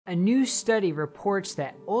A new study reports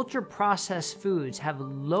that ultra-processed foods have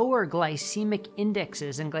lower glycemic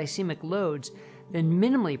indexes and glycemic loads than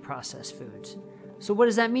minimally processed foods. So what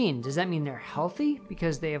does that mean? Does that mean they're healthy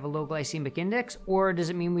because they have a low glycemic index? Or does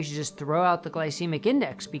it mean we should just throw out the glycemic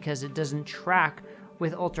index because it doesn't track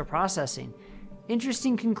with ultra-processing?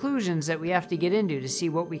 Interesting conclusions that we have to get into to see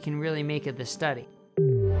what we can really make of this study.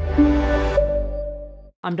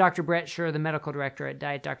 I'm Dr. Brett Scher, the medical director at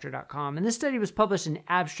DietDoctor.com, and this study was published in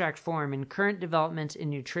abstract form in Current Developments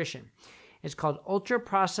in Nutrition. It's called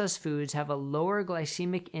Ultra-Processed Foods Have a Lower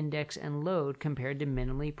Glycemic Index and Load Compared to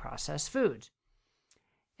Minimally Processed Foods.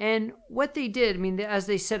 And what they did, as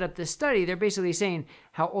they set up this study, they're basically saying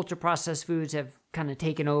how ultra-processed foods have kind of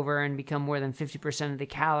taken over and become more than 50% of the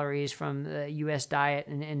calories from the U.S. diet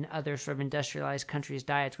and other sort of industrialized countries'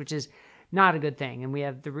 diets, which is not a good thing. And we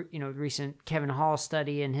have the recent Kevin Hall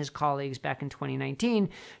study and his colleagues back in 2019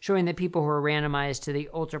 showing that people who were randomized to the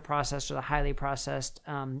ultra-processed or the highly processed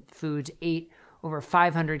foods ate over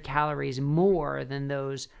 500 calories more than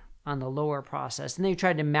those on the lower processed. And they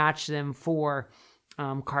tried to match them for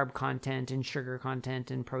carb content and sugar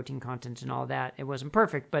content and protein content and all that. It wasn't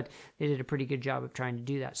perfect, but they did a pretty good job of trying to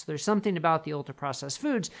do that. So there's something about the ultra-processed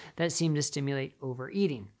foods that seem to stimulate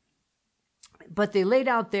overeating. But they laid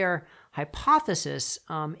out their hypothesis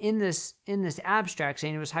in this abstract,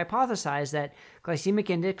 saying it was hypothesized that glycemic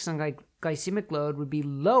index and glycemic load would be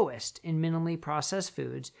lowest in minimally processed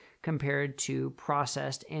foods compared to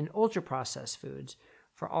processed and ultra-processed foods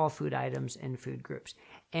for all food items and food groups.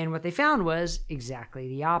 And what they found was exactly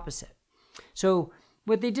the opposite. So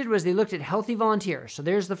what they did was they looked at healthy volunteers. So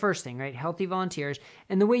there's the first thing, right? Healthy volunteers.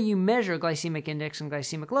 And the way you measure glycemic index and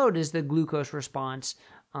glycemic load is the glucose response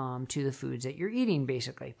to the foods that you're eating,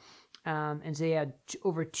 basically. And so they had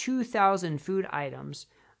over 2,000 food items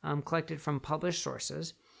collected from published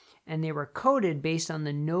sources, and they were coded based on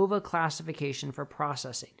the NOVA classification for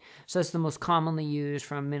processing. So that's the most commonly used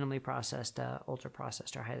from minimally processed to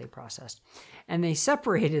ultra-processed or highly processed. And they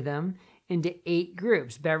separated them into 8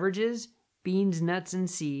 groups: beverages, beans, nuts, and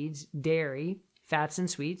seeds, dairy, fats and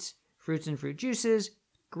sweets, fruits and fruit juices,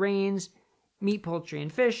 grains, meat, poultry,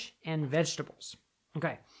 and fish, and vegetables.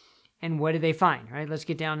 Okay, and what did they find? Right, let's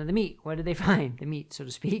get down to the meat. What did they find? The meat, so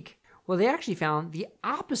to speak. Well, they actually found the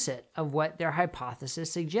opposite of what their hypothesis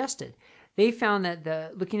suggested. They found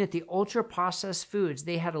that looking at the ultra-processed foods,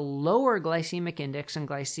 they had a lower glycemic index and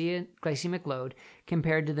glycemic load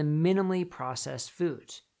compared to the minimally processed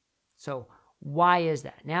foods. So why is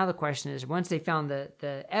that? Now the question is, once they found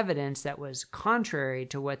the evidence that was contrary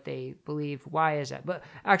to what they believed, why is that? But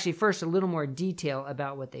actually, first, a little more detail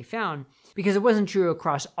about what they found, because it wasn't true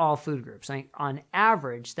across all food groups. Like, on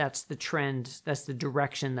average, that's the trend, that's the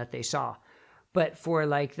direction that they saw. But for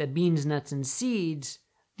like the beans, nuts, and seeds,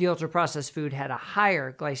 the ultra-processed food had a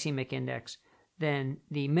higher glycemic index than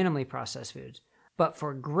the minimally processed foods. But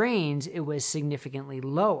for grains, it was significantly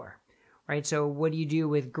lower. Right, so what do you do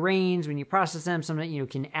with grains when you process them? Sometimes you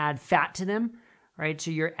can add fat to them, right? So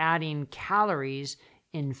you're adding calories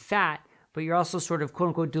in fat, but you're also sort of quote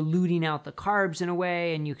unquote diluting out the carbs in a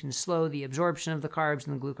way, and you can slow the absorption of the carbs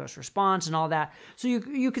and the glucose response and all that. So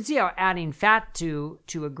you can see how adding fat to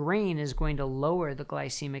a grain is going to lower the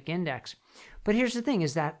glycemic index. But here's the thing: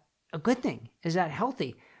 is that a good thing? Is that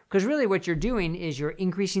healthy? Because really what you're doing is you're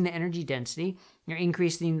increasing the energy density, you're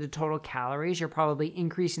increasing the total calories, you're probably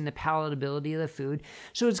increasing the palatability of the food.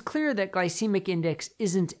 So it's clear that glycemic index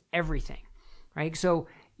isn't everything, right? So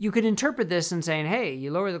you could interpret this and saying, hey,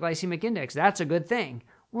 you lower the glycemic index, that's a good thing.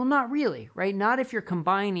 Well, not really, right? Not if you're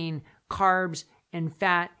combining carbs and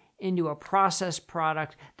fat into a processed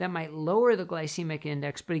product that might lower the glycemic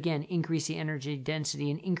index, but again, increase the energy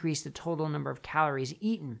density and increase the total number of calories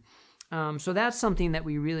eaten. So that's something that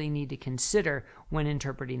we really need to consider when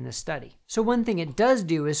interpreting this study. So one thing it does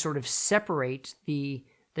do is sort of separate the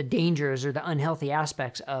dangers or the unhealthy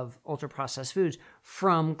aspects of ultra-processed foods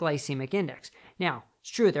from glycemic index. Now, it's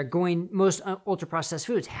true, most ultra-processed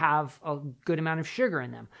foods have a good amount of sugar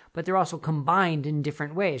in them, but they're also combined in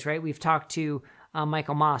different ways, right? We've talked to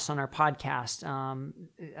Michael Moss on our podcast,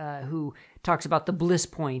 who talks about the bliss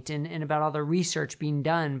point and about all the research being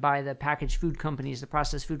done by the packaged food companies, the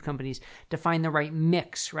processed food companies, to find the right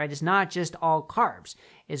mix, right? It's not just all carbs.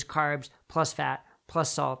 It's carbs plus fat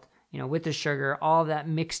plus salt, with the sugar, all of that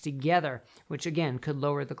mixed together, which again could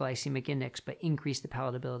lower the glycemic index, but increase the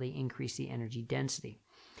palatability, increase the energy density.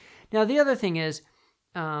 Now, the other thing is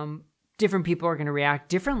different people are going to react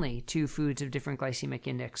differently to foods of different glycemic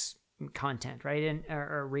index content, right?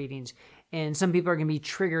 Or ratings. And some people are going to be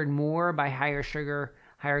triggered more by higher sugar,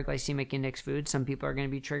 higher glycemic index foods, some people are going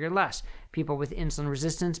to be triggered less. People with insulin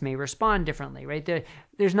resistance may respond differently, right?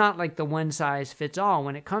 There's not like the one size fits all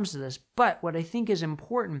when it comes to this. But what I think is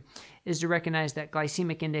important is to recognize that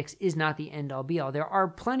glycemic index is not the end all be all. There are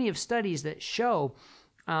plenty of studies that show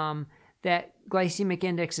that glycemic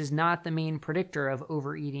index is not the main predictor of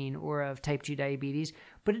overeating or of type 2 diabetes,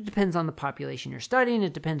 but it depends on the population you're studying.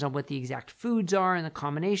 It depends on what the exact foods are and the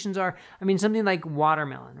combinations are. I mean, something like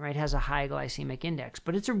watermelon, right, has a high glycemic index,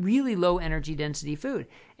 but it's a really low energy density food.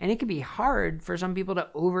 And it can be hard for some people to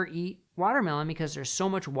overeat watermelon because there's so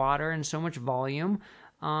much water and so much volume.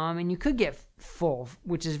 And you could get full,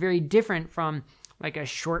 which is very different from like a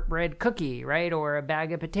shortbread cookie, right, or a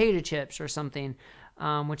bag of potato chips or something.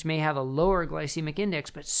 Which may have a lower glycemic index,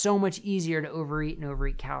 but so much easier to overeat and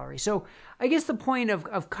overeat calories. So I guess the point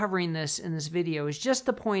of covering this in this video is just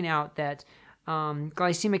to point out that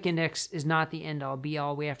glycemic index is not the end-all,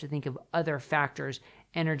 be-all. We have to think of other factors,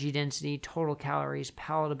 energy density, total calories,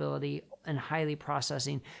 palatability, and highly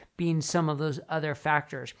processing being some of those other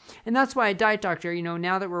factors. And that's why at Diet Doctor,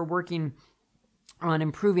 now that we're working on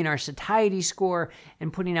improving our satiety score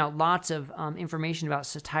and putting out lots of information about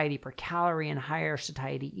satiety per calorie and higher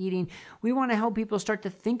satiety eating, we want to help people start to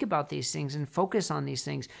think about these things and focus on these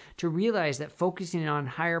things, to realize that focusing on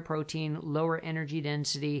higher protein, lower energy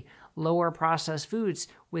density, lower processed foods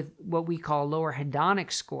with what we call lower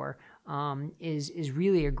hedonic score is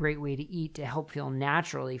really a great way to eat to help feel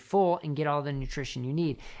naturally full and get all the nutrition you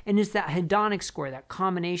need. And it's that hedonic score, that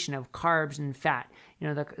combination of carbs and fat,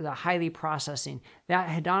 the highly processing, that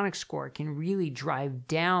hedonic score can really drive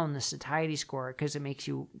down the satiety score because it makes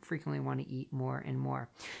you frequently want to eat more and more.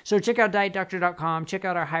 So check out dietdoctor.com, check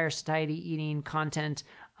out our higher satiety eating content.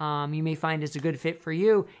 You may find it's a good fit for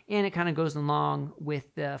you, and it kind of goes along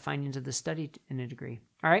with the findings of the study in a degree.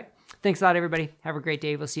 All right. Thanks a lot, everybody. Have a great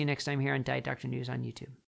day. We'll see you next time here on Diet Doctor News on YouTube.